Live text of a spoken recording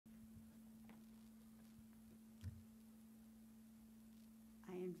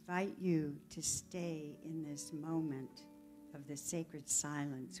invite you to stay in this moment of the sacred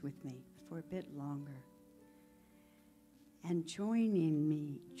silence with me for a bit longer. And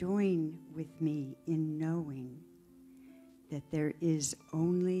join with me in knowing that there is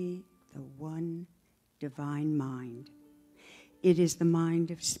only the one divine mind. It is the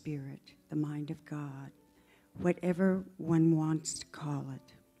mind of spirit, the mind of God, whatever one wants to call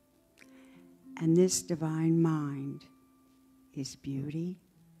it. And this divine mind is beauty,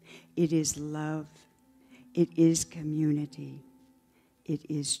 it is love, it is community, it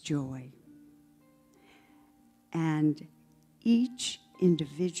is joy. And each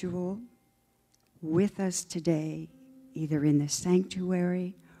individual with us today, either in the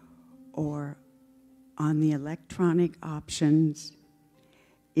sanctuary or on the electronic options,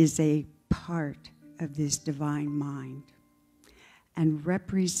 is a part of this divine mind and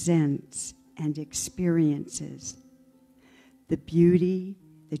represents and experiences the beauty,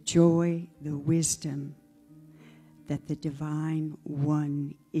 the joy, the wisdom that the divine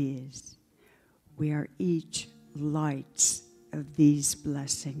one is. We are each lights of these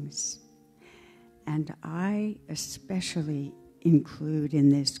blessings. And I especially include in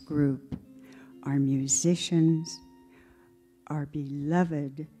this group our musicians, our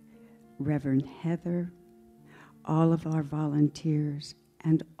beloved Reverend Heather, all of our volunteers,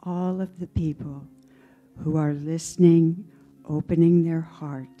 and all of the people who are listening, opening their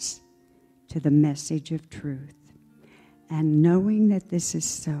hearts to the message of truth. And knowing that this is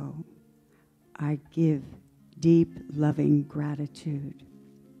so, I give deep, loving gratitude.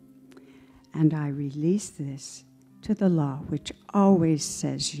 And I release this to the law, which always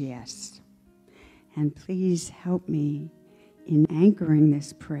says yes. And please help me in anchoring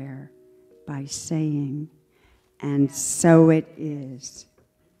this prayer by saying, and so it is.